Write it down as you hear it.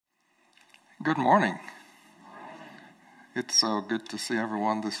Good morning. It's so good to see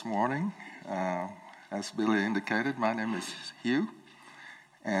everyone this morning. As Billy indicated, my name is Hugh,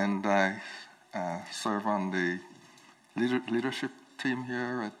 and I serve on the leadership team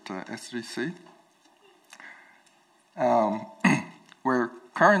here at SDC. We're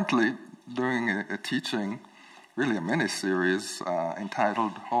currently doing a teaching, really a mini-series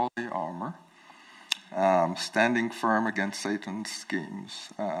entitled Holy Armor, Standing Firm Against Satan's Schemes,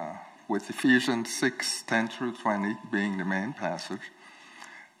 with Ephesians 6:10 through 20 being the main passage.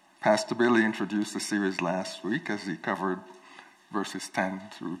 Pastor Billy introduced the series last week as he covered verses 10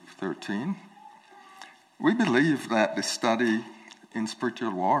 through 13. We believe that the study in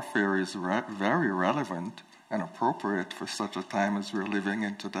spiritual warfare is very relevant and appropriate for such a time as we're living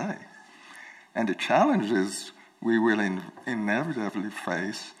in today, and the challenges we will inevitably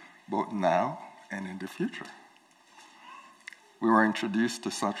face both now and in the future. We were introduced to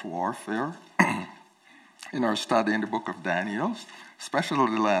such warfare in our study in the book of Daniel,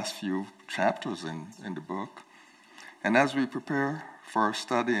 especially the last few chapters in the book. And as we prepare for our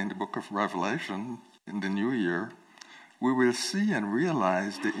study in the book of Revelation in the new year, we will see and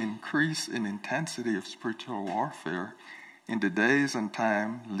realize the increase in intensity of spiritual warfare in the days and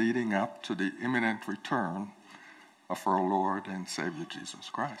time leading up to the imminent return of our Lord and Savior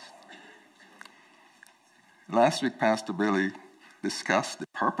Jesus Christ. Last week, Pastor Billy discussed the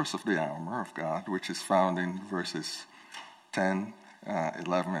purpose of the armor of God, which is found in verses 10,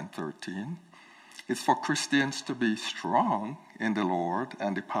 11, and 13. It's for Christians to be strong in the Lord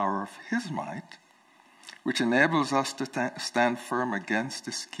and the power of His might, which enables us to stand firm against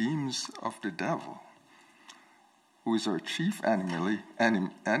the schemes of the devil, who is our chief enemy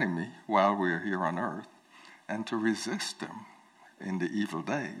while we are here on earth, and to resist him in the evil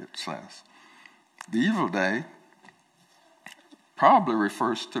day, it says. The evil day probably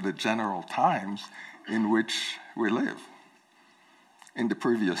refers to the general times in which we live. In the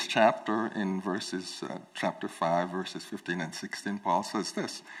previous chapter, in chapter 5, verses 15 and 16, Paul says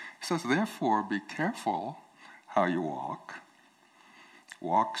this. He says, "Therefore, be careful how you walk.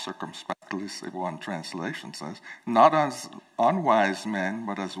 Walk circumspectly," one translation says, "not as unwise men,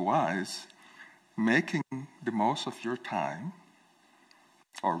 but as wise, making the most of your time,"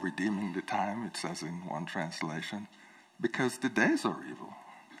 or redeeming the time, it says in one translation, "because the days are evil."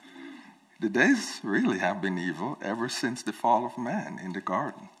 The days really have been evil ever since the fall of man in the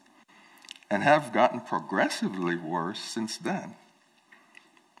garden, and have gotten progressively worse since then,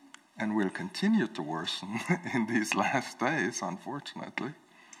 and will continue to worsen in these last days, unfortunately.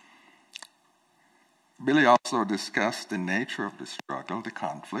 Billy also discussed the nature of the struggle, the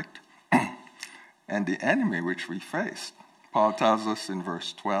conflict, and the enemy which we faced. Paul tells us in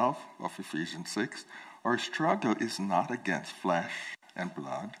verse 12 of Ephesians 6, "Our struggle is not against flesh and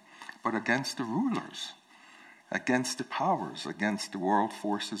blood, but against the rulers, against the powers, against the world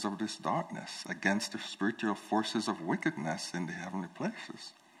forces of this darkness, against the spiritual forces of wickedness in the heavenly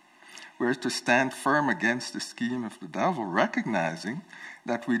places." We're to stand firm against the scheme of the devil, recognizing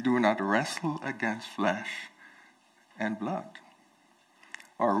that we do not wrestle against flesh and blood.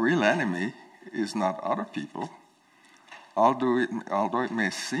 Our real enemy is not other people, although it may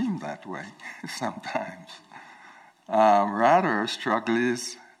seem that way sometimes. Rather, our struggle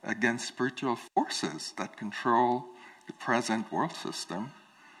is against spiritual forces that control the present world system.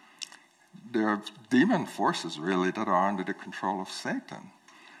 There are demon forces, really, that are under the control of Satan.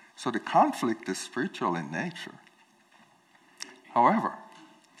 So the conflict is spiritual in nature. However,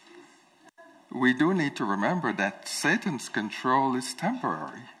 we do need to remember that Satan's control is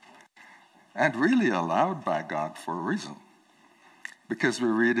temporary and really allowed by God for a reason. Because we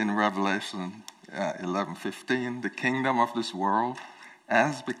read in Revelation 11:15, "The kingdom of this world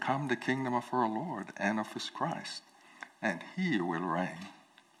has become the kingdom of our Lord and of His Christ, and He will reign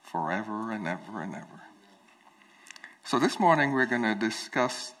forever and ever and ever." So this morning we're going to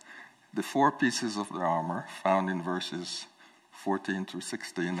discuss the 4 pieces of the armor found in verses 14 through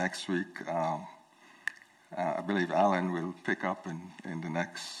 16. Next week, I believe Alan will pick up in the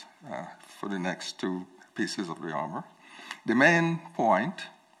next for the next 2 pieces of the armor. The main point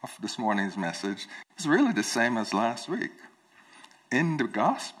of this morning's message is really the same as last week. In the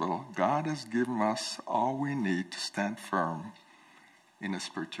gospel, God has given us all we need to stand firm in a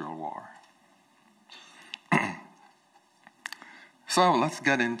spiritual war. So let's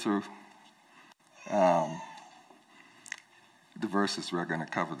get into the verses we're going to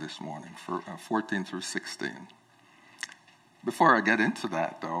cover this morning, 14 through 16. Before I get into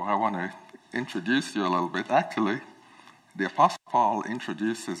that, though, I want to introduce you a little bit. Actually, the Apostle Paul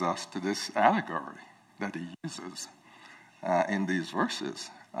introduces us to this allegory that he uses in these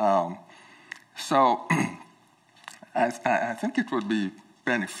verses. So I think it would be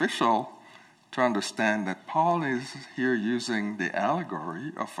beneficial to understand that Paul is here using the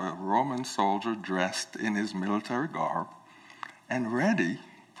allegory of a Roman soldier dressed in his military garb and ready,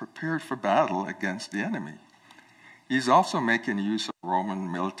 prepared for battle against the enemy. He's also making use of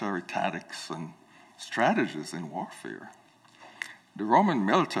Roman military tactics and strategies in warfare. The Roman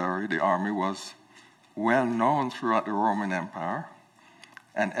military, the army, was well known throughout the Roman Empire,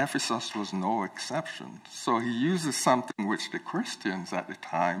 and Ephesus was no exception. So he uses something which the Christians at the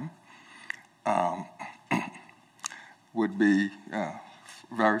time would be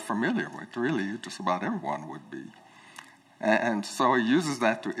very familiar with. Really, just about everyone would be. And so he uses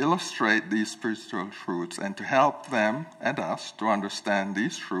that to illustrate these spiritual truths and to help them and us to understand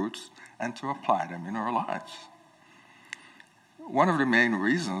these truths and to apply them in our lives. One of the main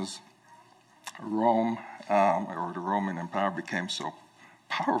reasons Rome, or the Roman Empire, became so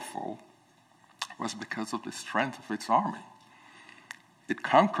powerful was because of the strength of its army. It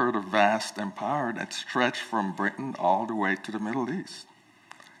conquered a vast empire that stretched from Britain all the way to the Middle East.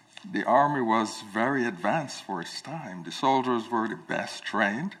 The army was very advanced for its time. The soldiers were the best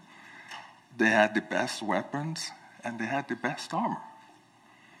trained, they had the best weapons, and they had the best armor.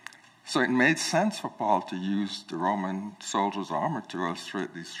 So it made sense for Paul to use the Roman soldier's armor to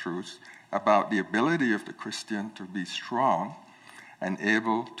illustrate these truths about the ability of the Christian to be strong and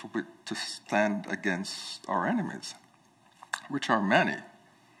able to stand against our enemies, which are many,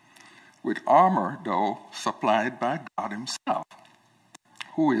 with armor, though, supplied by God himself,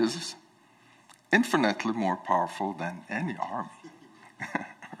 who is infinitely more powerful than any army,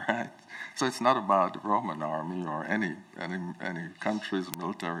 right? So it's not about the Roman army or any country's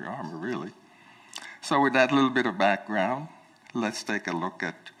military army, really. So with that little bit of background, let's take a look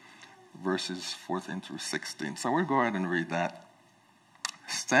at verses 14 through 16. So we'll go ahead and read that.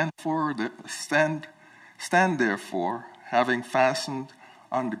 Stand therefore, having fastened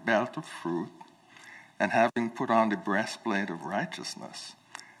on the belt of truth, and having put on the breastplate of righteousness,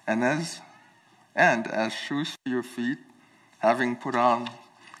 and as shoes for your feet, having put on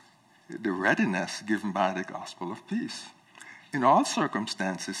the readiness given by the gospel of peace. In all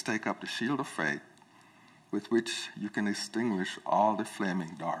circumstances, take up the shield of faith, with which you can extinguish all the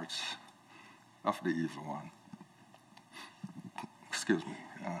flaming darts of the evil one. Excuse me.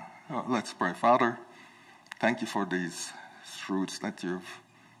 Let's pray. Father, thank you for these truths that you've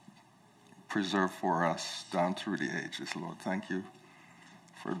preserved for us down through the ages, Lord. Thank you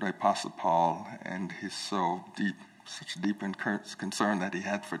for the Apostle Paul and his such deep concern that he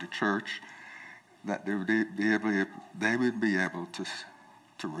had for the church, that they would be able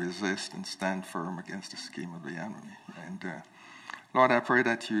to resist and stand firm against the scheme of the enemy. And Lord, I pray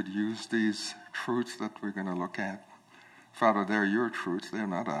that you'd use these truths that we're going to look at. Father, they're your truths, they're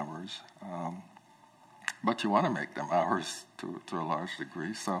not ours. But you want to make them ours to a large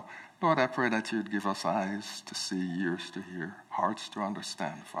degree. So, Lord, I pray that you'd give us eyes to see, ears to hear, hearts to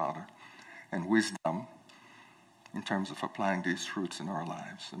understand, Father, and wisdom in terms of applying these truths in our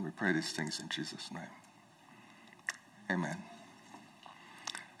lives. And we pray these things in Jesus' name. Amen.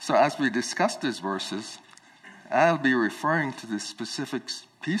 So as we discuss these verses, I'll be referring to this specific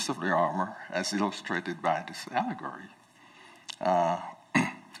piece of the armor as illustrated by this allegory.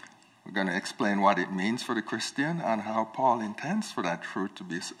 We're going to explain what it means for the Christian and how Paul intends for that truth to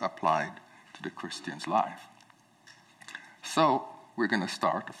be applied to the Christian's life. So we're going to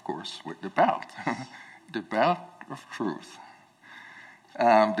start, of course, with the belt, the belt of truth.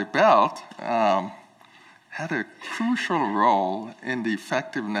 The belt had a crucial role in the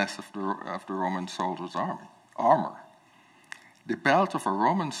effectiveness of the Roman soldier's armor. The belt of a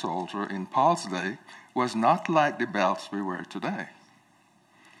Roman soldier in Paul's day was not like the belts we wear today.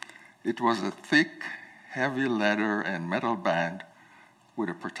 It was a thick, heavy leather and metal band with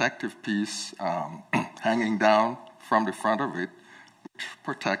a protective piece hanging down from the front of it, which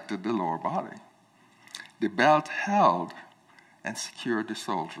protected the lower body. The belt held and secured the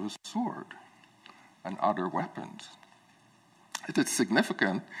soldier's sword and other weapons. It is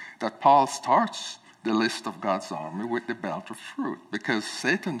significant that Paul starts the list of God's army with the belt of truth, because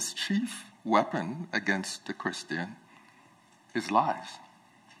Satan's chief weapon against the Christian is lies.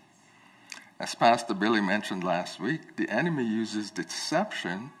 As Pastor Billy mentioned last week, the enemy uses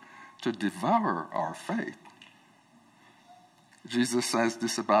deception to devour our faith. Jesus says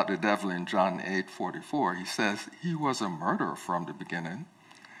this about the devil in John 8:44. He says, he was a murderer from the beginning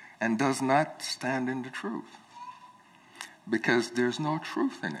and does not stand in the truth, because there's no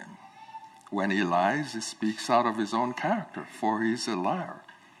truth in him. When he lies, he speaks out of his own character, for he's a liar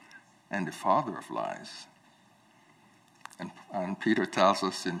and the father of lies. And Peter tells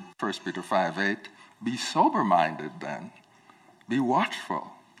us in 1 Peter 5:8, be sober-minded then, be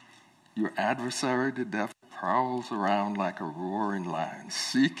watchful. Your adversary, the devil, prowls around like a roaring lion,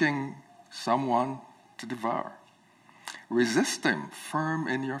 seeking someone to devour. Resist him, firm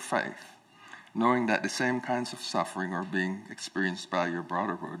in your faith, knowing that the same kinds of suffering are being experienced by your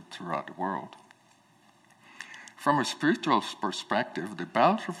brotherhood throughout the world. From a spiritual perspective, the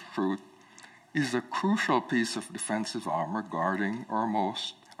belt of truth is a crucial piece of defensive armor guarding our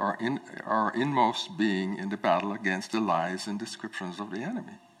inmost being in the battle against the lies and descriptions of the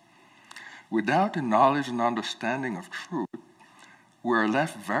enemy. Without the knowledge and understanding of truth, we're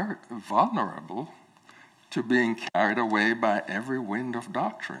left very vulnerable to being carried away by every wind of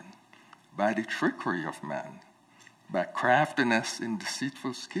doctrine, by the trickery of man, by craftiness in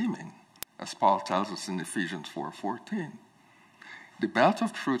deceitful scheming, as Paul tells us in Ephesians 4:14. The belt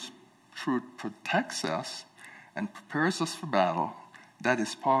of truth protects us and prepares us for battle that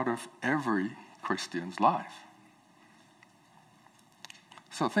is part of every Christian's life.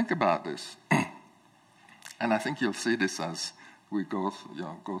 So think about this. And I think you'll see this as we go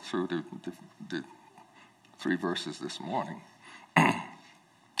through the 3 verses this morning.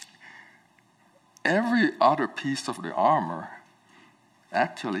 Every other piece of the armor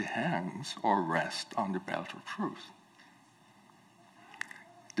actually hangs or rests on the belt of truth.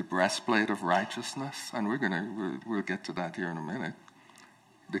 The breastplate of righteousness, and we'll get to that here in a minute.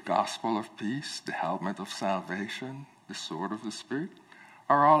 The gospel of peace, the helmet of salvation, the sword of the Spirit,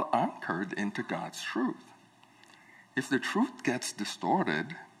 are all anchored into God's truth. If the truth gets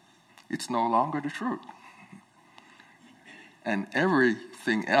distorted, it's no longer the truth. And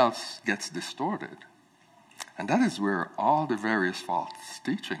everything else gets distorted. And that is where all the various false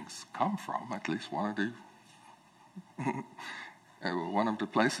teachings come from, at least one of the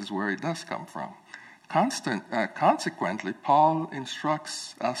places where it does come from. Consequently, Paul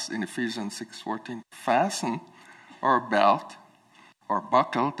instructs us in Ephesians 6:14, fasten our belt or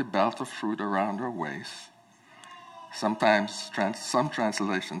buckle the belt of truth around our waist. Sometimes some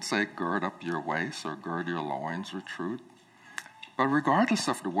translations say gird up your waist or gird your loins with truth. But regardless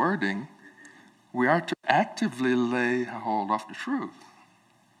of the wording, we are to actively lay hold of the truth.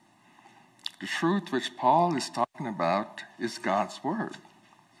 The truth which Paul is talking about is God's word,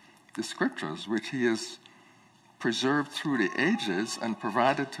 the scriptures which he has preserved through the ages and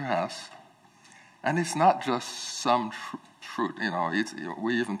provided to us. And it's not just some truth,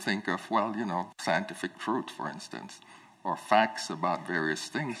 we even think of, scientific truth, for instance, or facts about various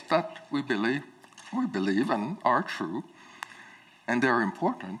things that we believe and are true, and they're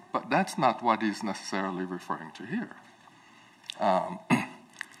important, but that's not what he's necessarily referring to here.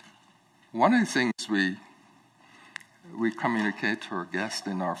 One of the things we communicate to our guests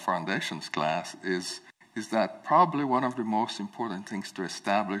in our foundations class is that probably one of the most important things to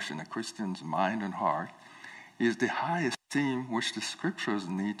establish in a Christian's mind and heart is the high esteem which the scriptures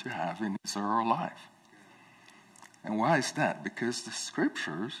need to have in his or her life. And why is that? Because the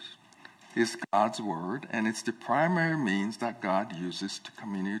scriptures is God's word, and it's the primary means that God uses to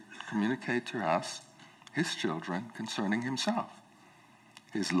communicate to us, his children, concerning himself.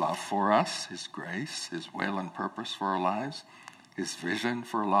 His love for us, his grace, his will and purpose for our lives, his vision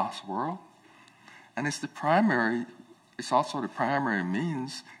for a lost world. And it's also the primary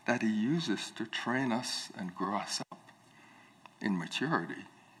means that he uses to train us and grow us up in maturity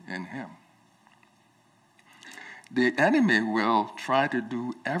in him. The enemy will try to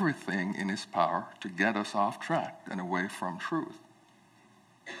do everything in his power to get us off track and away from truth.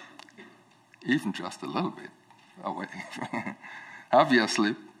 Even just a little bit away.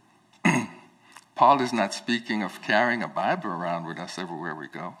 Obviously, Paul is not speaking of carrying a Bible around with us everywhere we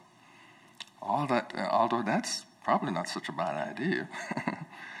go. Although that's probably not such a bad idea.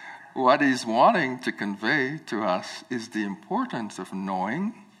 What he's wanting to convey to us is the importance of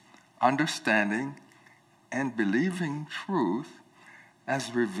knowing, understanding, and believing truth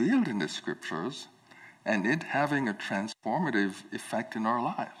as revealed in the scriptures, and it having a transformative effect in our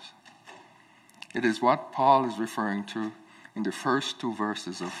lives. It is what Paul is referring to in the first 2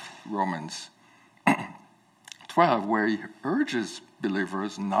 verses of Romans 12, where he urges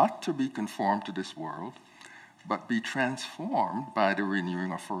believers not to be conformed to this world, but be transformed by the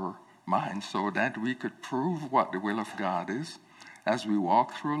renewing of our minds, so that we could prove what the will of God is as we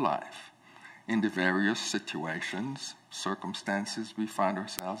walk through life in the various situations, circumstances we find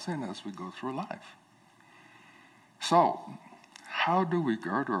ourselves in as we go through life. So, how do we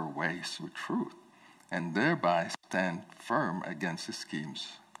gird our waist with truth and thereby stand firm against the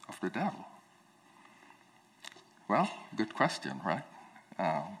schemes of the devil? Well, good question, right?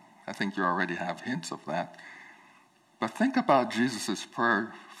 I think you already have hints of that. But think about Jesus'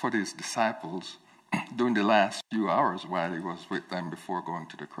 prayer for his disciples during the last few hours while he was with them before going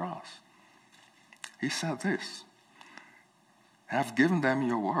to the cross. He said this, "I have given them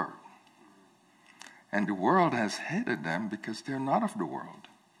your word, and the world has hated them because they're not of the world,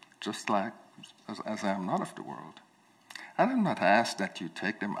 just like as I am not of the world. I do not ask that you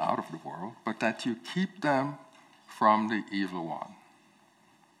take them out of the world, but that you keep them from the evil one.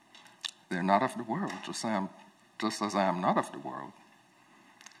 They're not of the world, just as I am not of the world."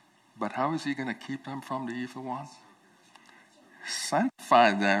 But how is he going to keep them from the evil one?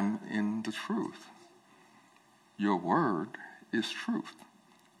 Sanctify them in the truth. Your word is truth.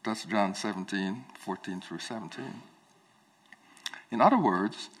 That's John 17:14-17. In other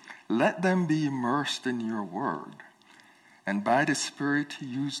words, let them be immersed in your word, and by the Spirit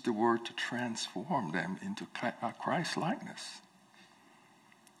use the word to transform them into Christ-likeness.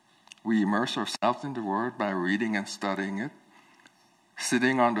 We immerse ourselves in the word by reading and studying it,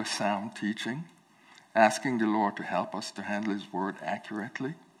 sitting under sound teaching, asking the Lord to help us to handle his word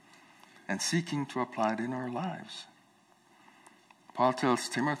accurately, and seeking to apply it in our lives. Paul tells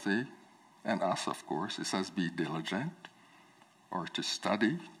Timothy, and us of course, he says, be diligent, or to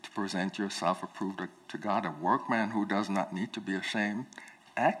study, to present yourself approved to God, a workman who does not need to be ashamed,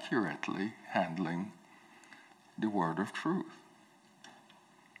 accurately handling the word of truth.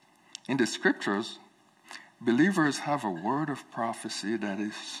 In the scriptures, believers have a word of prophecy that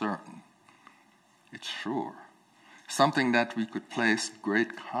is certain. It's sure. Something that we could place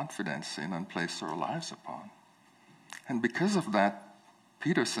great confidence in and place our lives upon. And because of that,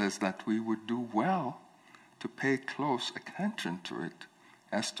 Peter says that we would do well to pay close attention to it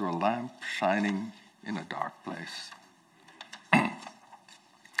as to a lamp shining in a dark place.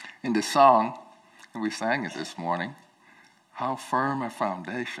 In the song, and we sang it this morning, how firm a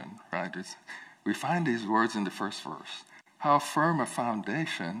foundation, right? We find these words in the first verse. How firm a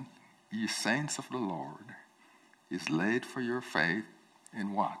foundation, ye saints of the Lord, is laid for your faith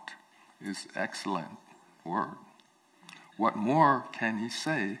in what? His excellent word. What more can he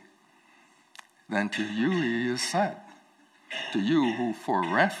say than to you he has said, to you who for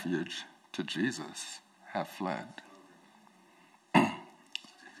refuge to Jesus have fled?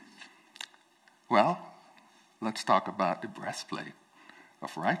 Well, let's talk about the breastplate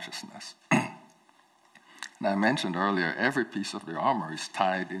of righteousness. And I mentioned earlier, every piece of the armor is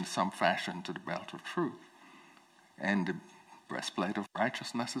tied in some fashion to the belt of truth. And the breastplate of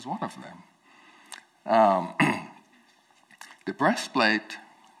righteousness is one of them. The breastplate,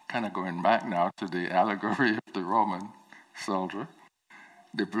 kind of going back now to the allegory of the Roman soldier,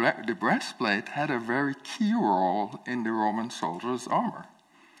 the breastplate had a very key role in the Roman soldier's armor.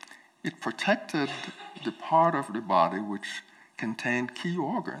 It protected the part of the body which contained key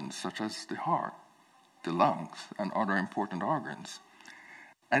organs, such as the heart, the lungs, and other important organs.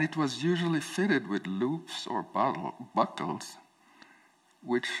 And it was usually fitted with loops or buckles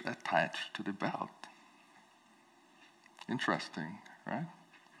which attached to the belt. Interesting, right?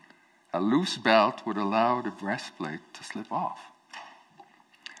 A loose belt would allow the breastplate to slip off.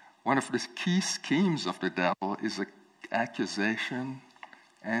 One of the key schemes of the devil is accusation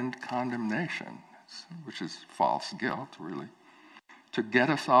and condemnation, which is false guilt, really, to get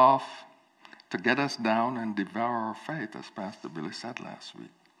us off, to get us down and devour our faith, as Pastor Billy said last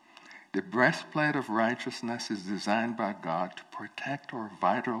week. The breastplate of righteousness is designed by God to protect our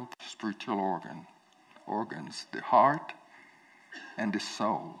vital spiritual organs, the heart and the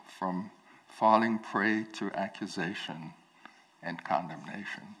soul, from falling prey to accusation and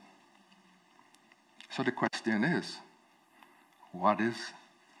condemnation. So the question is, what is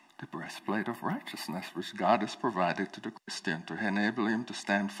the breastplate of righteousness which God has provided to the Christian to enable him to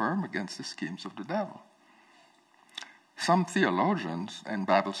stand firm against the schemes of the devil? Some theologians and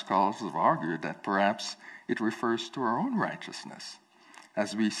Bible scholars have argued that perhaps it refers to our own righteousness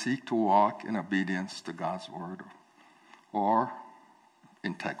as we seek to walk in obedience to God's word, or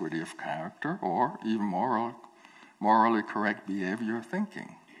integrity of character, or even morally correct behavior or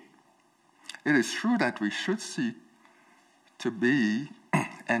thinking. It is true that we should seek to be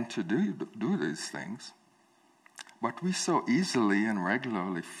and to do these things, but we so easily and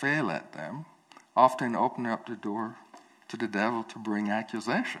regularly fail at them, often opening up the door to the devil to bring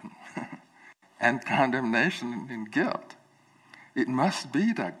accusation and condemnation and guilt. It must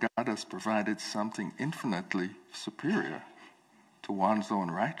be that God has provided something infinitely superior to one's own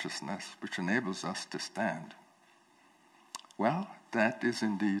righteousness, which enables us to stand. Well, that is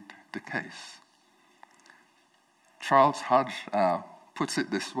indeed the case. Charles Hodge puts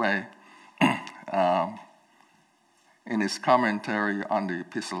it this way in in his commentary on the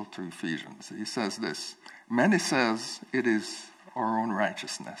epistle to Ephesians. He says this: many says it is our own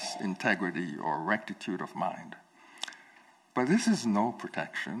righteousness, integrity, or rectitude of mind. But this is no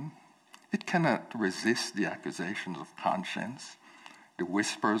protection. It cannot resist the accusations of conscience, the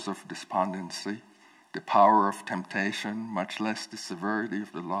whispers of despondency, the power of temptation, much less the severity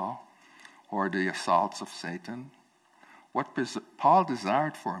of the law, or the assaults of Satan. What Paul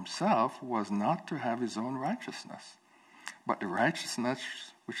desired for himself was not to have his own righteousness, but the righteousness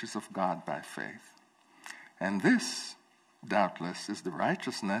which is of God by faith. And this, doubtless, is the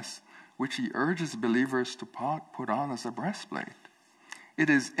righteousness which he urges believers to put on as a breastplate. It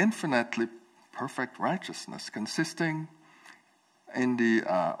is infinitely perfect righteousness, consisting in the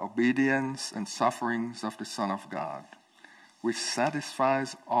obedience and sufferings of the Son of God, which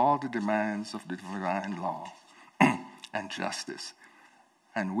satisfies all the demands of the divine law and justice,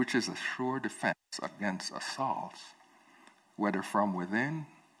 and which is a sure defense against assaults, whether from within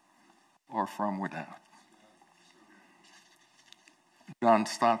or from without. John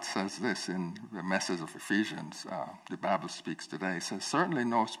Stott says this in the message of Ephesians, the Bible Speaks Today. He says, certainly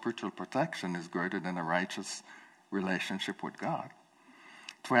no spiritual protection is greater than a righteous relationship with God.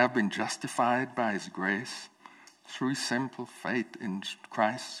 To have been justified by his grace through simple faith in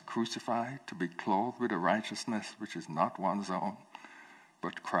Christ crucified, to be clothed with a righteousness which is not one's own,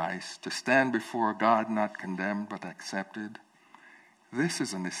 but Christ, to stand before God not condemned but accepted. This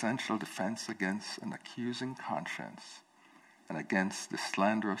is an essential defense against an accusing conscience and against the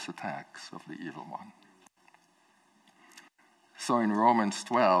slanderous attacks of the evil one. So in Romans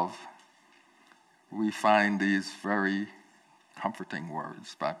 12, we find these very comforting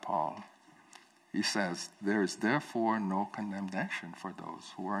words by Paul. He says, there is therefore no condemnation for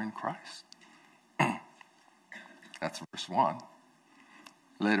those who are in Christ. That's verse 1.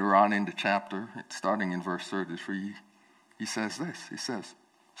 Later on in the chapter, starting in verse 33, he says this. He says,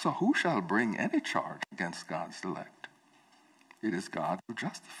 so who shall bring any charge against God's elect? It is God who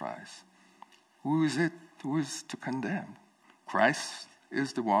justifies. Who is to condemn? Christ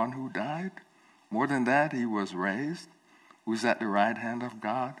is the one who died. More than that, he was raised, who is at the right hand of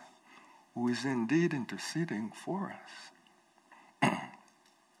God, who is indeed interceding for us.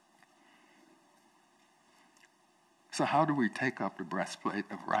 So how do we take up the breastplate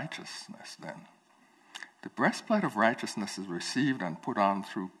of righteousness then? The breastplate of righteousness is received and put on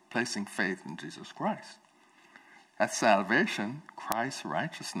through placing faith in Jesus Christ. At salvation, Christ's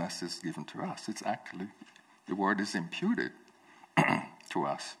righteousness is given to us. It's actually, the word is imputed to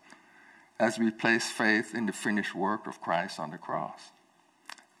us as we place faith in the finished work of Christ on the cross.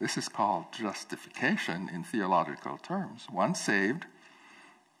 This is called justification in theological terms. Once saved,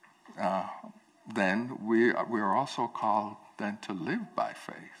 then we are also called then to live by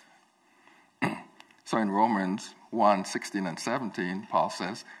faith. So in Romans 1, 16 and 17, Paul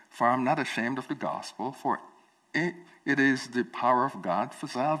says, for I'm not ashamed of the gospel, for it is the power of God for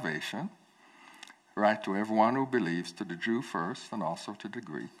salvation, right, to everyone who believes, to the Jew first and also to the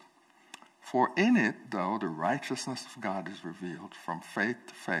Greek. For in it, though, the righteousness of God is revealed from faith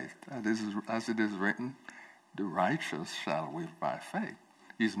to faith. As it is written, the righteous shall live by faith.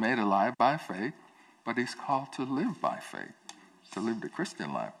 He's made alive by faith, but he's called to live by faith, to live the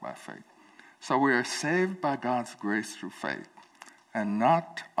Christian life by faith. So we are saved by God's grace through faith, and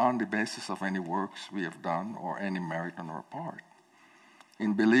not on the basis of any works we have done or any merit on our part.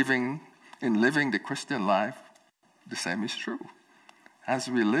 In living the Christian life, the same is true. As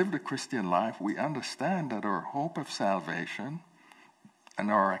we live the Christian life, we understand that our hope of salvation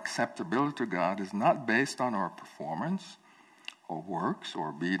and our acceptability to God is not based on our performance or works or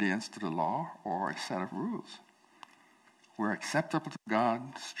obedience to the law or a set of rules. We're acceptable to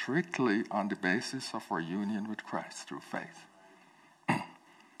God strictly on the basis of our union with Christ through faith.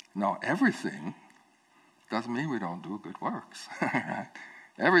 Now, everything doesn't mean we don't do good works.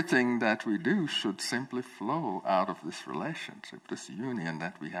 Everything that we do should simply flow out of this relationship, this union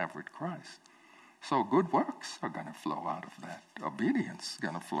that we have with Christ. So good works are going to flow out of that. Obedience is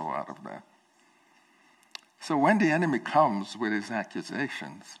going to flow out of that. So when the enemy comes with his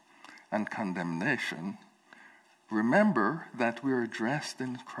accusations and condemnation, remember that we are dressed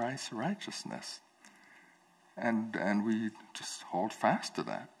in Christ's righteousness. And we just hold fast to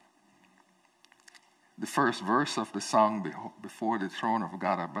that. The first verse of the song, Before the Throne of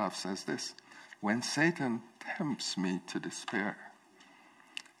God Above, says this: when Satan tempts me to despair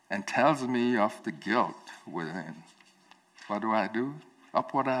and tells me of the guilt within, what do?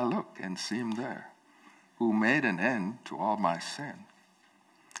 Upward I look and see him there, who made an end to all my sin.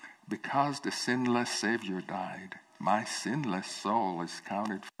 Because the sinless Savior died, my sinless soul is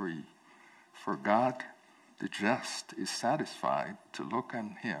counted free. For God the just is satisfied to look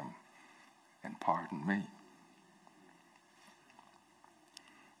on him and pardon me.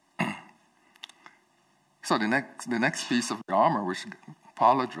 So the next piece of the armor which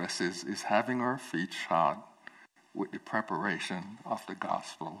Paul addresses is having our feet shod with the preparation of the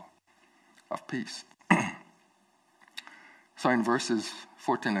gospel of peace. So in verses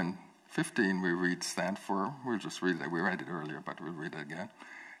 14 and 15 we read, stand firm. We'll just read it. We read it earlier, but we'll read it again.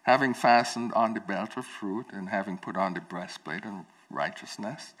 Having fastened on the belt of truth, and having put on the breastplate of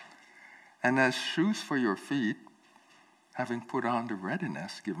righteousness, and as shoes for your feet, having put on the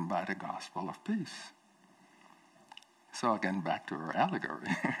readiness given by the gospel of peace. So again, back to our allegory.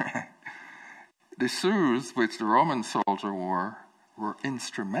 The shoes which the Roman soldier wore were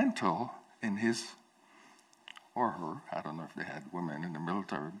instrumental in his or her, I don't know if they had women in the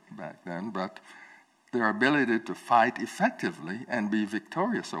military back then, but their ability to fight effectively and be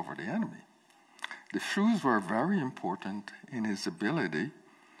victorious over the enemy. The shoes were very important in his ability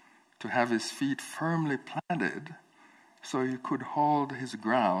to have his feet firmly planted so he could hold his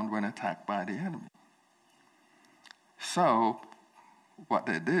ground when attacked by the enemy. So, what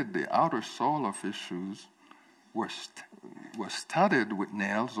they did, the outer sole of his shoes was studded with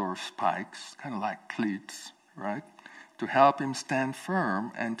nails or spikes, kind of like cleats, right, to help him stand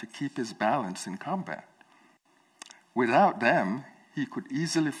firm and to keep his balance in combat. Without them, he could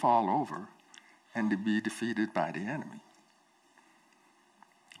easily fall over and be defeated by the enemy,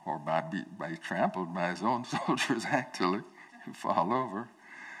 or by trampled by his own soldiers, actually, who fall over.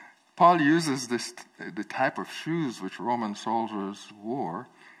 Paul uses the type of shoes which Roman soldiers wore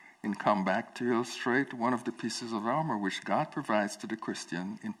in combat to illustrate one of the pieces of armor which God provides to the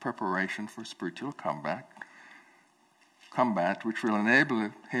Christian in preparation for spiritual combat which will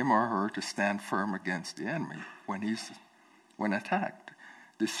enable him or her to stand firm against the enemy when attacked.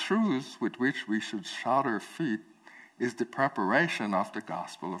 The shoes with which we should shod our feet is the preparation of the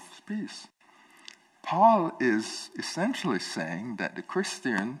gospel of peace. Paul is essentially saying that the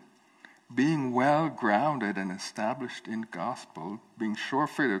Christian, being well grounded and established in gospel, being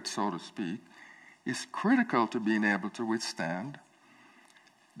sure-footed, so to speak, is critical to being able to withstand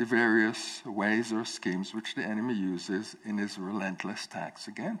the various ways or schemes which the enemy uses in his relentless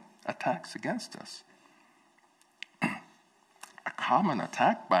attacks against us. A common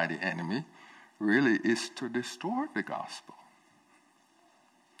attack by the enemy really is to distort the gospel,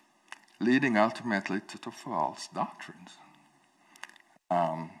 leading ultimately to false doctrines.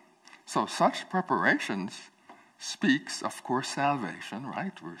 So such preparations speaks, of course, salvation,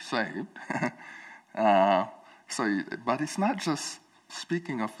 right? We're saved. But it's not just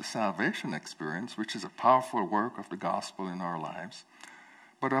speaking of the salvation experience, which is a powerful work of the gospel in our lives,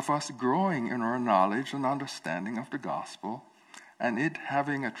 but of us growing in our knowledge and understanding of the gospel, and it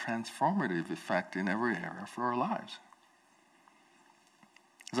having a transformative effect in every area of our lives.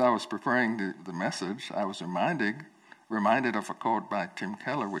 As I was preparing the message, I was reminded of a quote by Tim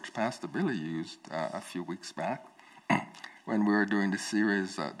Keller, which Pastor Billy used a few weeks back when we were doing the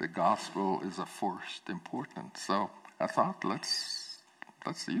series, The Gospel is of First Importance. So I thought, let's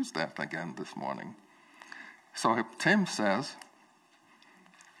use that again this morning. So Tim says,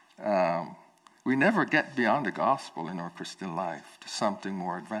 we never get beyond the gospel in our Christian life to something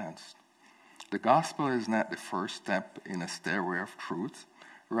more advanced. The gospel is not the first step in a stairway of truth.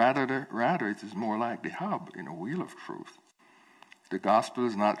 Rather, it is more like the hub in a wheel of truth. The gospel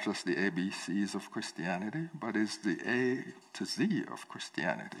is not just the ABCs of Christianity, but is the A to Z of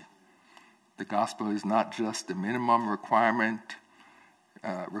Christianity. The gospel is not just the minimum required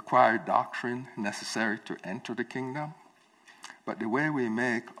doctrine necessary to enter the kingdom, but the way we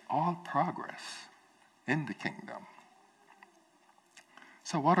make all progress in the kingdom.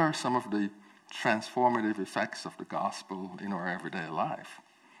 So what are some of the transformative effects of the gospel in our everyday life?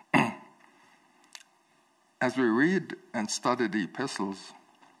 As we read and study the epistles,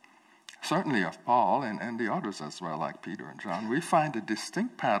 certainly of Paul and the others as well, like Peter and John, we find a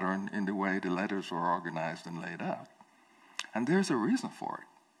distinct pattern in the way the letters were organized and laid out. And there's a reason for it.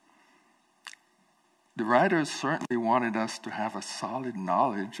 The writers certainly wanted us to have a solid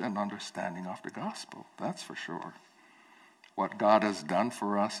knowledge and understanding of the gospel, that's for sure. What God has done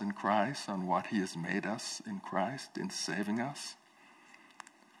for us in Christ and what he has made us in Christ in saving us.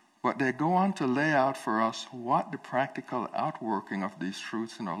 But they go on to lay out for us what the practical outworking of these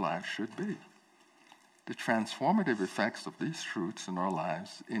truths in our lives should be. The transformative effects of these truths in our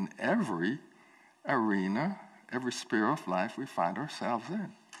lives in every arena, every sphere of life we find ourselves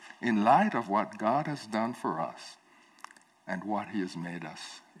in light of what God has done for us and what he has made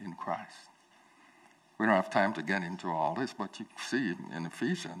us in Christ. We don't have time to get into all this, but you see in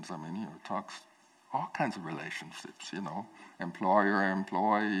Ephesians, it talks all kinds of relationships, employer,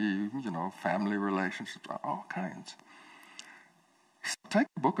 employee, family relationships, all kinds. So take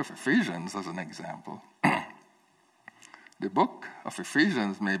the book of Ephesians as an example. The book of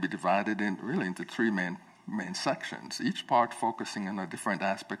Ephesians may be divided into three main sections, each part focusing on a different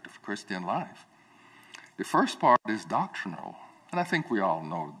aspect of Christian life. The first part is doctrinal, and I think we all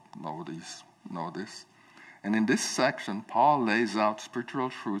know this. And in this section, Paul lays out spiritual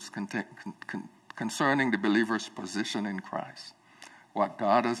truths concerning the believer's position in Christ, what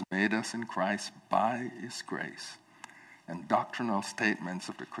God has made us in Christ by his grace, and doctrinal statements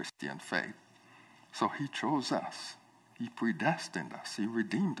of the Christian faith. So he chose us. He predestined us. He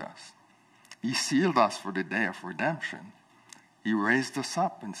redeemed us. He sealed us for the day of redemption. He raised us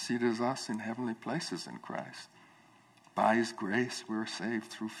up and seated us in heavenly places in Christ. By his grace, we are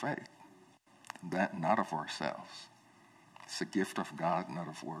saved through faith. That not of ourselves. It's a gift of God, not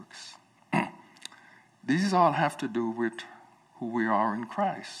of works. These all have to do with who we are in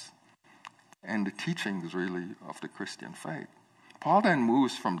Christ and the teachings, really, of the Christian faith. Paul then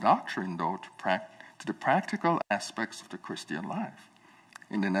moves from doctrine, though, to the practical aspects of the Christian life.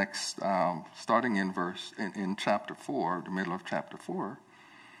 In the next, starting in chapter 4, the middle of chapter 4,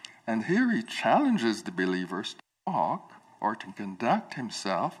 and here he challenges the believers to walk or to conduct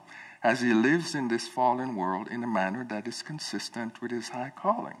himself as he lives in this fallen world in a manner that is consistent with his high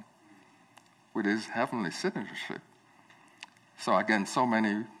calling, with his heavenly citizenship. So again, so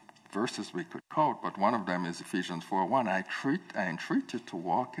many verses we could quote, but one of them is Ephesians 4:1. I entreat you to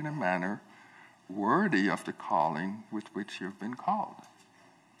walk in a manner worthy of the calling with which you've been called.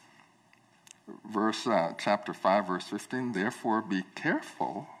 Chapter 5, verse 15, therefore be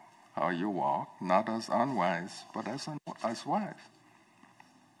careful how you walk, not as unwise, but as wise.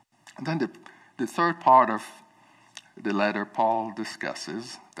 And then the third part of the letter Paul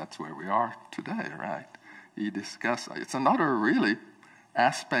discusses, that's where we are today, right? It's another really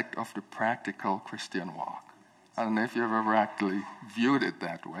aspect of the practical Christian walk. I don't know if you've ever actually viewed it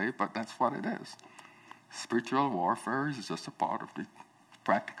that way, but that's what it is. Spiritual warfare is just a part of the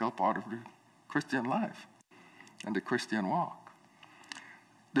practical part of the Christian life and the Christian walk.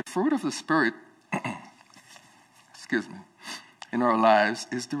 The fruit of the Spirit, in our lives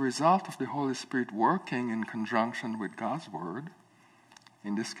is the result of the Holy Spirit working in conjunction with God's Word,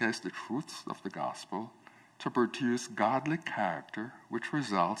 in this case the truths of the gospel, to produce godly character which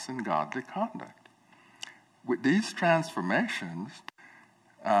results in godly conduct. With these transformations,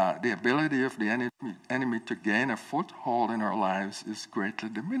 the ability of the enemy to gain a foothold in our lives is greatly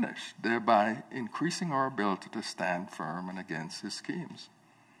diminished, thereby increasing our ability to stand firm and against his schemes.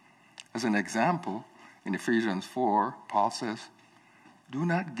 As an example, in Ephesians 4, Paul says, do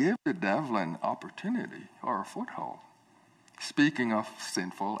not give the devil an opportunity or a foothold. Speaking of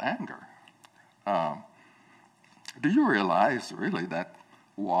sinful anger. Do you realize, really, that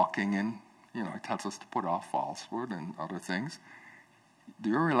walking in, it tells us to put off falsehood and other things. Do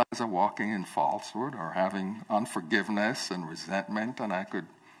you realize that walking in falsehood or having unforgiveness and resentment, and I could,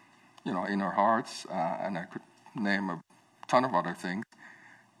 in our hearts, and I could name a ton of other things,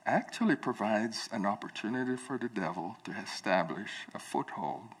 actually provides an opportunity for the devil to establish a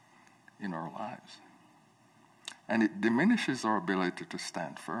foothold in our lives. And it diminishes our ability to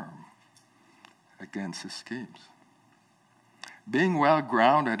stand firm against his schemes. Being well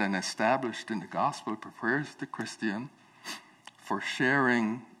grounded and established in the gospel prepares the Christian for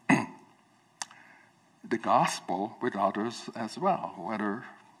sharing the gospel with others as well,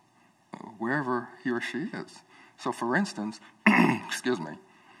 wherever he or she is. So for instance,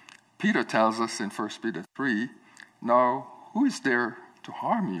 Peter tells us in 1 Peter 3, now who is there to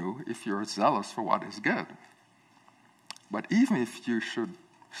harm you if you're zealous for what is good? But even if you should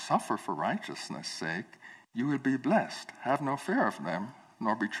suffer for righteousness' sake, you will be blessed. Have no fear of them,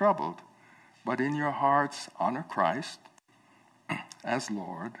 nor be troubled, but in your hearts honor Christ as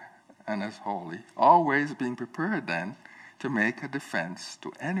Lord and as holy, always being prepared then to make a defense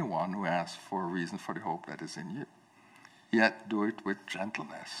to anyone who asks for a reason for the hope that is in you. Yet do it with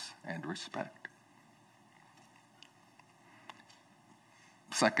gentleness and respect.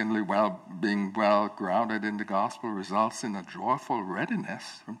 Secondly, being well grounded in the gospel results in a joyful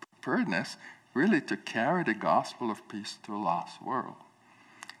readiness and preparedness really to carry the gospel of peace to a lost world.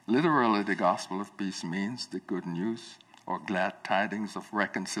 Literally, the gospel of peace means the good news or glad tidings of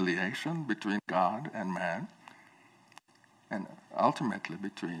reconciliation between God and man, and ultimately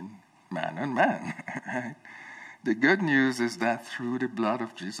between man and man. Right? The good news is that through the blood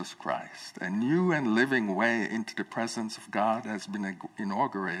of Jesus Christ, a new and living way into the presence of God has been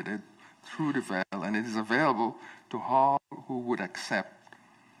inaugurated through the veil, and it is available to all who would accept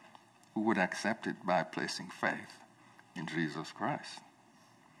who would accept it by placing faith in Jesus Christ.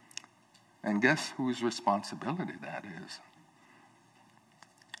 And guess whose responsibility that is?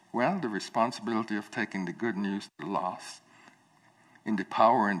 Well, the responsibility of taking the good news to the lost in the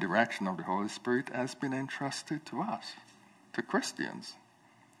power and direction of the Holy Spirit has been entrusted to us, to Christians.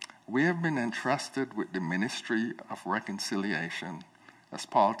 We have been entrusted with the ministry of reconciliation, as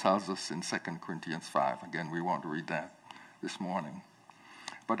Paul tells us in 2 Corinthians 5. Again, we want to read that this morning.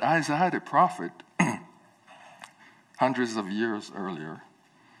 But Isaiah the prophet, hundreds of years earlier,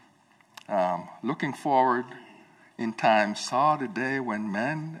 looking forward in time, saw the day when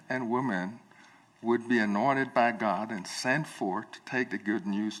men and women would be anointed by God and sent forth to take the good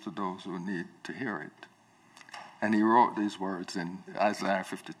news to those who need to hear it. And he wrote these words in Isaiah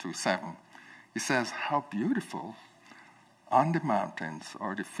 52:7. He says, "How beautiful on the mountains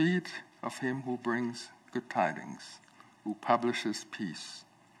are the feet of him who brings good tidings, who publishes peace,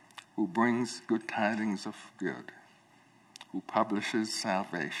 who brings good tidings of good, who publishes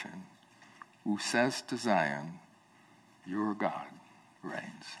salvation, who says to Zion, your God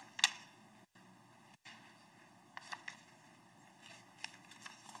reigns."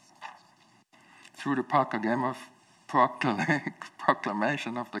 Through the proclamation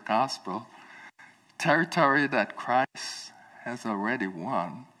of the gospel, territory that Christ has already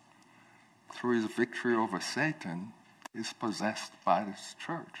won through his victory over Satan is possessed by this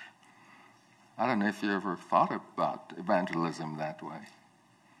church. I don't know if you ever thought about evangelism that way.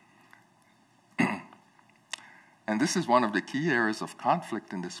 And this is one of the key areas of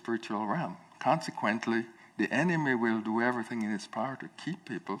conflict in the spiritual realm. Consequently, the enemy will do everything in his power to keep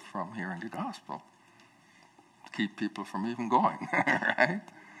people from hearing the gospel, keep people from even going, right?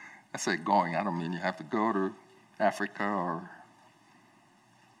 I say going, I don't mean you have to go to Africa or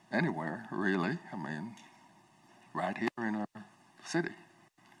anywhere, really. I mean, right here in our city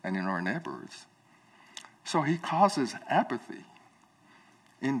and in our neighborhoods. So he causes apathy,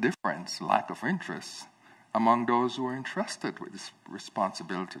 indifference, lack of interest among those who are entrusted with this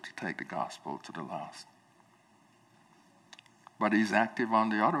responsibility to take the gospel to the lost. But he's active on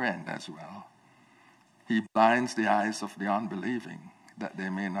the other end as well. He blinds the eyes of the unbelieving that they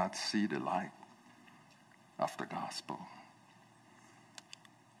may not see the light of the gospel.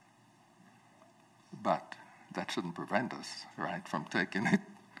 But that shouldn't prevent us, right, from taking it,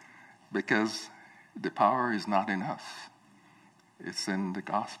 because the power is not in us. It's in the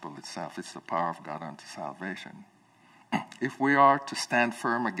gospel itself. It's the power of God unto salvation. If we are to stand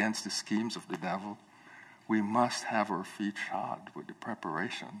firm against the schemes of the devil, we must have our feet shod with the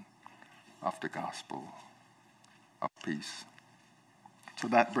preparation of the gospel of peace. So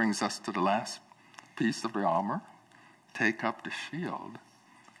that brings us to the last piece of the armor. Take up the shield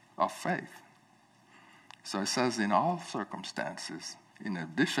of faith. So it says, in all circumstances, in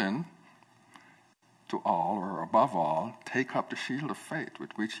addition to all, or above all, take up the shield of faith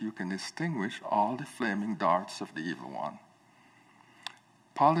with which you can extinguish all the flaming darts of the evil one.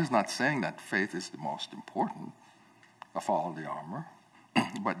 Paul is not saying that faith is the most important of all the armor,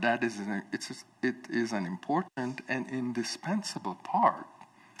 but that it is an important and indispensable part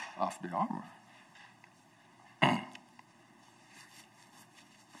of the armor.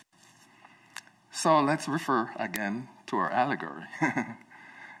 So let's refer again to our allegory.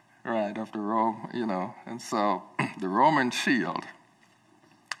 Right, of the Rome, and so the Roman shield,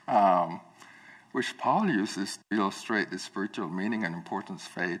 which Paul uses to illustrate the spiritual meaning and importance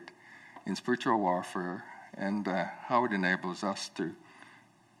of faith in spiritual warfare, and how it enables us to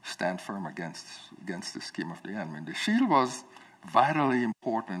stand firm against the scheme of the enemy. The shield was vitally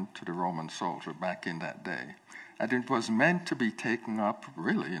important to the Roman soldier back in that day, and it was meant to be taken up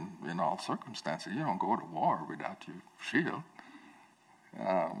really in all circumstances. You don't go to war without your shield.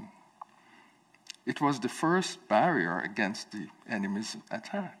 It was the first barrier against the enemy's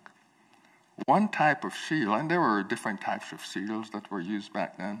attack. One type of shield, and there were different types of shields that were used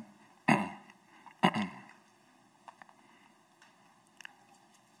back then.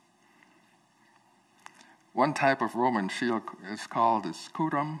 One type of Roman shield is called the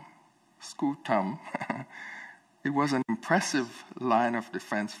scutum. It was an impressive line of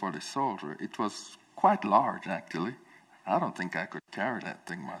defense for the soldier. It was quite large, actually. I don't think I could carry that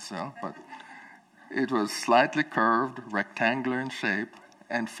thing myself, but it was slightly curved, rectangular in shape,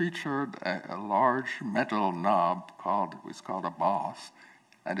 and featured a large metal knob called a boss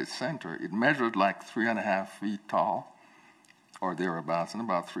at its center. It measured like 3.5 feet tall, or thereabouts, and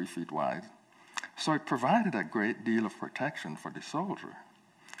about 3 feet wide. So it provided a great deal of protection for the soldier.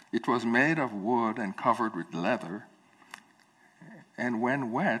 It was made of wood and covered with leather, and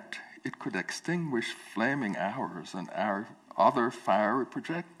when wet, it could extinguish flaming arrows and other fiery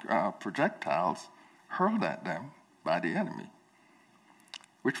projectiles hurled at them by the enemy,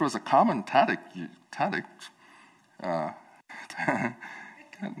 which was a common tactic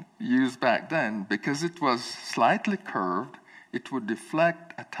used back then. Because it was slightly curved, it would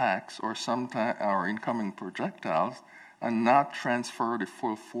deflect attacks or incoming projectiles and not transfer the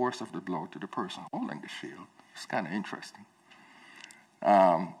full force of the blow to the person holding the shield. It's kind of interesting.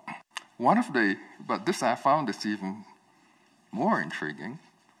 But I found this even more intriguing.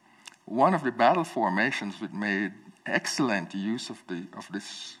 One of the battle formations that made excellent use of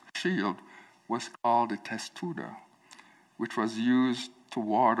this shield was called the testudo, which was used to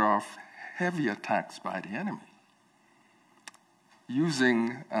ward off heavy attacks by the enemy.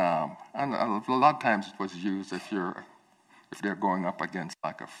 And a lot of times it was used if they're going up against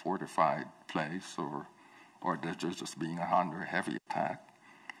like a fortified place or they're just being under a heavy attack.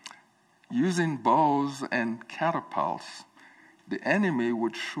 Using bows and catapults, the enemy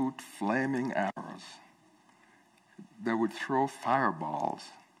would shoot flaming arrows. They would throw fireballs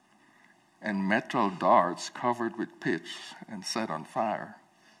and metal darts covered with pitch and set on fire,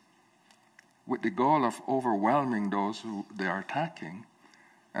 with the goal of overwhelming those who they are attacking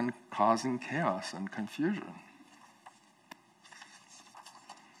and causing chaos and confusion.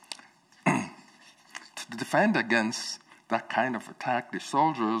 To defend against that kind of attack, the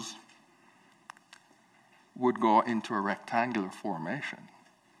soldiers would go into a rectangular formation,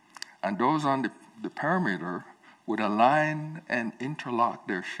 and those on the perimeter would align and interlock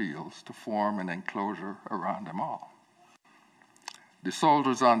their shields to form an enclosure around them all. The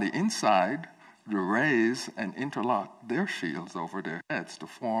soldiers on the inside would raise and interlock their shields over their heads to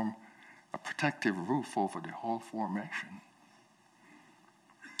form a protective roof over the whole formation.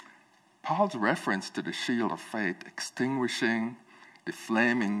 Paul's reference to the shield of faith extinguishing the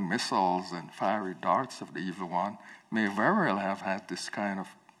flaming missiles and fiery darts of the evil one may very well have had this kind of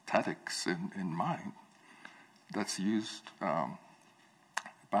tactics in mind that's used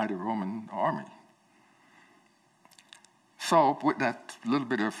by the Roman army. So with that little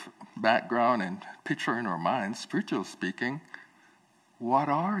bit of background and picture in our minds, spiritually speaking, what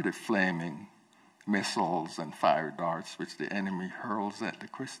are the flaming missiles and fiery darts which the enemy hurls at the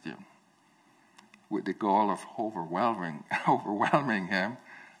Christian, with the goal of overwhelming him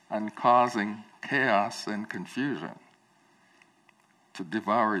and causing chaos and confusion, to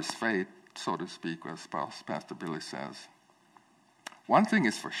devour his faith, so to speak, as Pastor Billy says? One thing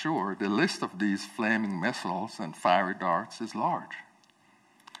is for sure, the list of these flaming missiles and fiery darts is large,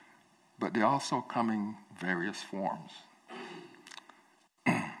 but they also come in various forms.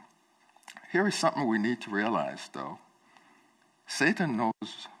 Here is something we need to realize, though. Satan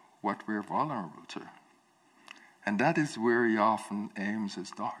knows what we're vulnerable to, and that is where he often aims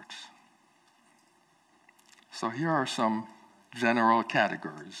his darts. So here are some general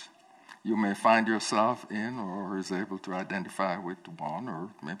categories you may find yourself in or is able to identify with one or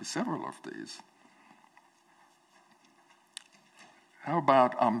maybe several of these. How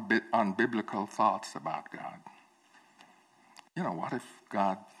about unbiblical thoughts about God? What if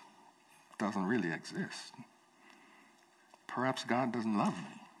God doesn't really exist? Perhaps God doesn't love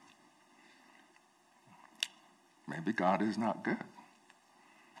me. Maybe God is not good.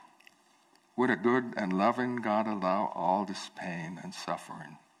 Would a good and loving God allow all this pain and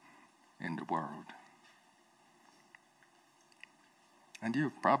suffering in the world? And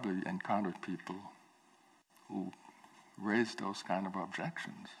you've probably encountered people who raise those kind of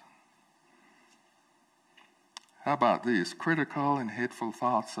objections. How about these? Critical and hateful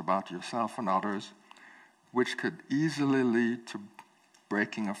thoughts about yourself and others, which could easily lead to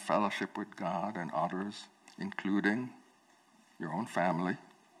breaking of fellowship with God and others, including your own family,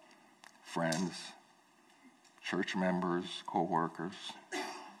 friends, church members, co-workers.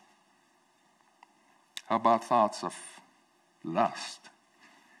 How about thoughts of lust,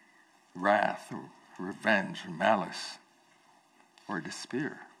 wrath, or revenge, malice, or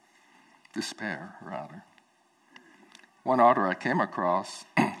despair? One author I came across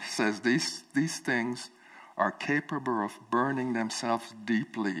says these things are capable of burning themselves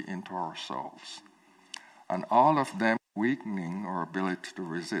deeply into our souls, and all of them weakening our ability to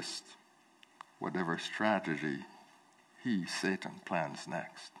resist whatever strategy Satan, plans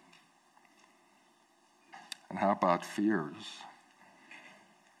next. And how about fears,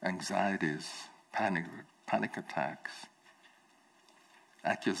 anxieties, panic attacks,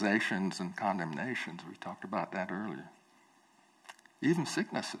 accusations and condemnations? We talked about that earlier. Even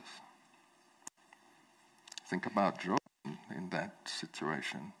sicknesses. Think about Job in that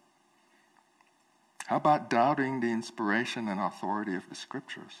situation. How about doubting the inspiration and authority of the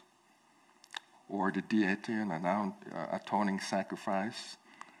scriptures? or the deity and atoning sacrifice,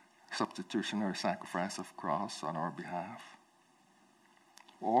 substitutionary sacrifice of cross on our behalf,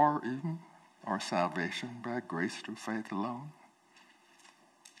 or even our salvation by grace through faith alone.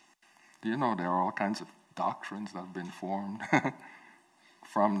 Do you know there are all kinds of doctrines that have been formed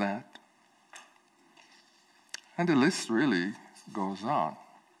from that? And the list really goes on.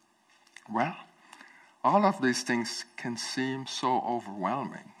 Well, all of these things can seem so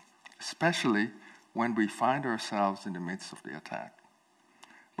overwhelming, especially when we find ourselves in the midst of the attack.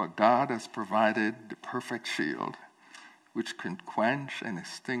 But God has provided the perfect shield which can quench and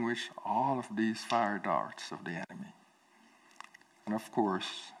extinguish all of these fire darts of the enemy. And of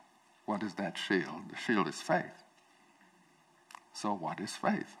course, what is that shield? The shield is faith. So what is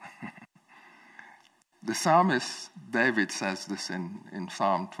faith? The psalmist David says this in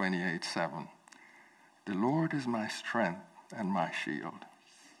Psalm 28:7. The Lord is my strength and my shield.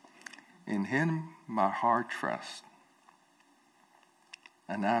 In him my heart trusts,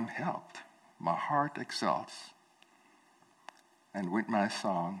 and I am helped. My heart exalts, and with my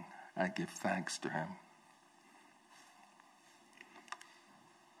song I give thanks to him.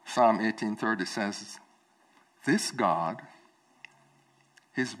 Psalm 18:30 says, this God,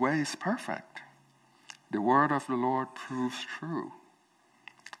 his way is perfect. The word of the Lord proves true.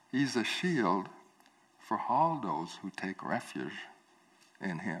 He's a shield for all those who take refuge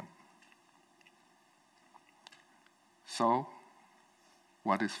in him. So,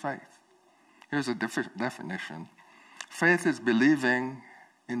 what is faith? Here's a definition. Faith is believing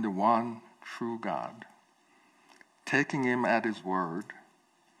in the one true God, taking him at his word,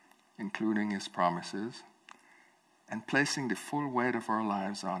 including his promises, and placing the full weight of our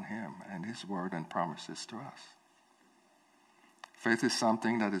lives on him and his word and promises to us. Faith is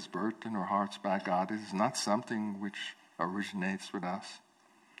something that is birthed in our hearts by God. It is not something which originates with us.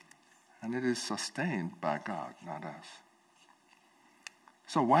 And it is sustained by God, not us.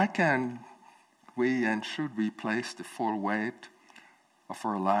 So why can we and should we place the full weight of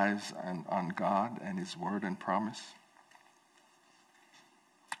our lives on God and his word and promise?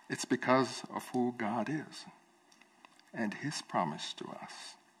 It's because of who God is and his promise to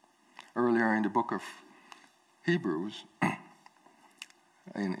us. Earlier in the book of Hebrews,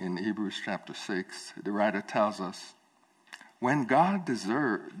 in Hebrews chapter 6, the writer tells us, when God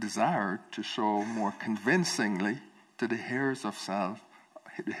desired to show more convincingly to the heirs of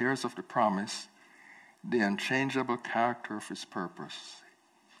the promise, the unchangeable character of his purpose,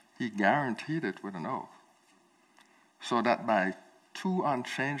 he guaranteed it with an oath, so that by two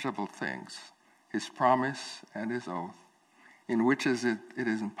unchangeable things, his promise and his oath, in which it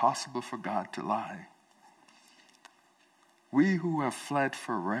is impossible for God to lie, we who have fled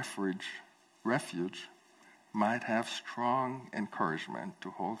for refuge might have strong encouragement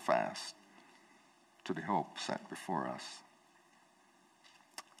to hold fast to the hope set before us.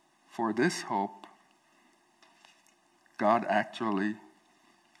 For this hope, God actually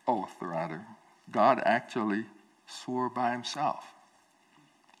swore by himself,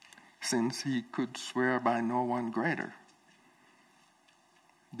 since he could swear by no one greater.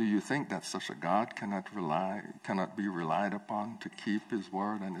 Do you think that such a God cannot be relied upon to keep his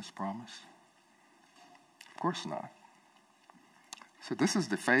word and his promise? Of course not. So this is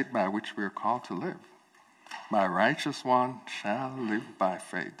the faith by which we are called to live. My righteous one shall live by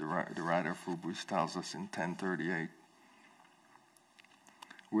faith, the writer of Hebrews tells us in 10:38.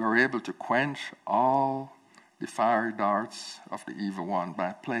 We are able to quench all the fiery darts of the evil one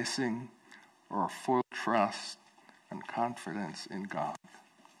by placing our full trust and confidence in God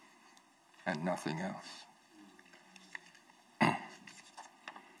and nothing else.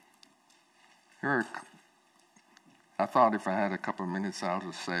 Here, I thought if I had a couple of minutes, I'll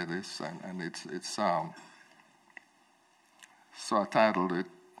just say this, and it's so I titled it.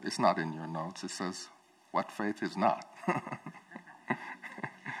 It's not in your notes. It says, "What faith is not."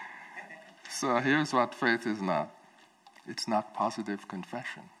 So here's what faith is not. It's not positive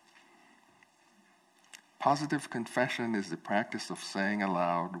confession. Positive confession is the practice of saying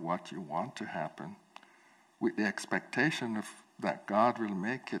aloud what you want to happen with the expectation that God will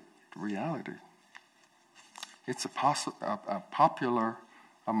make it reality. It's popular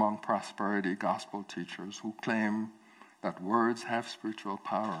among prosperity gospel teachers who claim that words have spiritual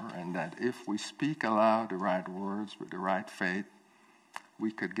power and that if we speak aloud the right words with the right faith,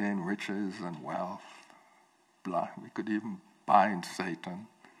 we could gain riches and wealth. We could even bind Satan.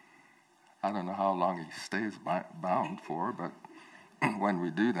 I don't know how long he stays bound for, but when we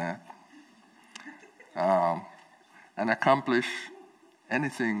do that, and accomplish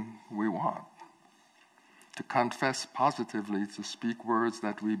anything we want. To confess positively, to speak words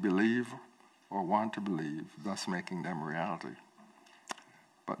that we believe or want to believe, thus making them reality.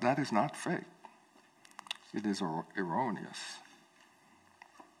 But that is not faith. It is erroneous.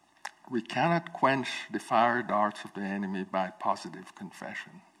 We cannot quench the fiery darts of the enemy by positive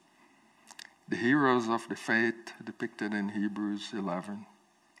confession. The heroes of the faith depicted in Hebrews 11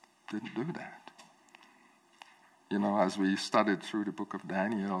 didn't do that. You know, as we studied through the book of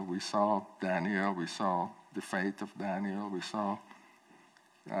Daniel, we saw the faith of Daniel, we saw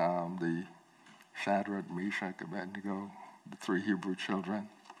the Shadrach, Meshach, Abednego, the three Hebrew children.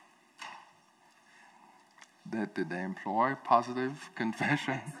 Did they employ positive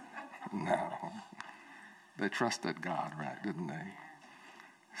confession? No. They trusted God, right, didn't they?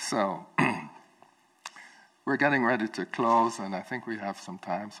 So, we're getting ready to close, and I think we have some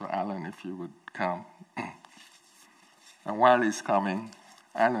time. So, Alan, if you would come. And while he's coming,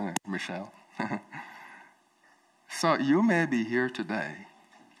 Alan and Michelle. So, you may be here today,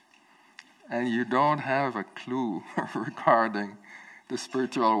 and you don't have a clue regarding the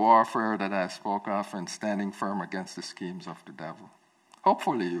spiritual warfare that I spoke of and standing firm against the schemes of the devil.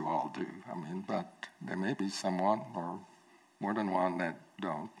 Hopefully you all do. But there may be someone or more than one that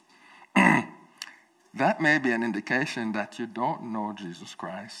don't. That may be an indication that you don't know Jesus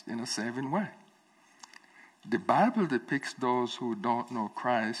Christ in a saving way. The Bible depicts those who don't know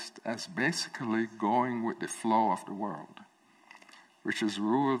Christ as basically going with the flow of the world, which is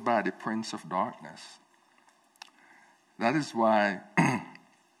ruled by the prince of darkness. That is why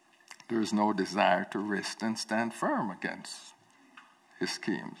there is no desire to resist and stand firm against his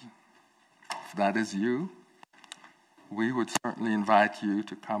schemes. If that is you, we would certainly invite you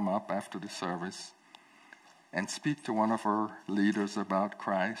to come up after the service and speak to one of our leaders about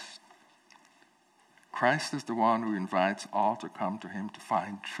Christ. Christ is the one who invites all to come to him to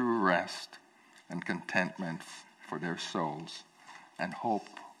find true rest and contentment for their souls and hope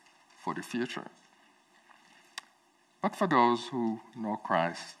for the future. But for those who know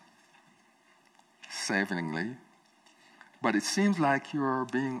Christ savingly, but it seems like you're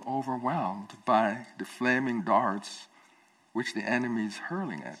being overwhelmed by the flaming darts which the enemy is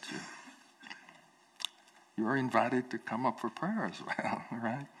hurling at you. You are invited to come up for prayer as well,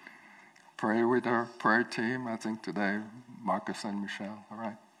 right? Pray with our prayer team, I think today, Marcus and Michelle, all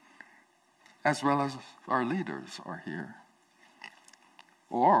right? As well as our leaders are here.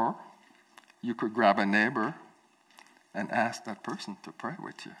 Or you could grab a neighbor and ask that person to pray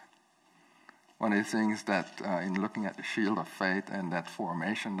with you. One of the things that in looking at the shield of faith and that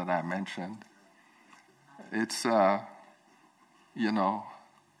formation that I mentioned, it's,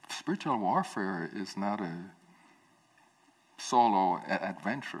 spiritual warfare is not a solo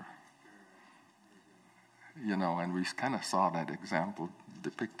adventure. And we kind of saw that example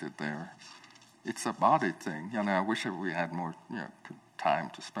depicted there. It's a body thing. I wish we had more time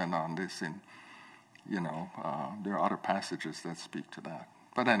to spend on this. And, there are other passages that speak to that.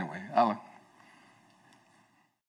 But anyway, Alan.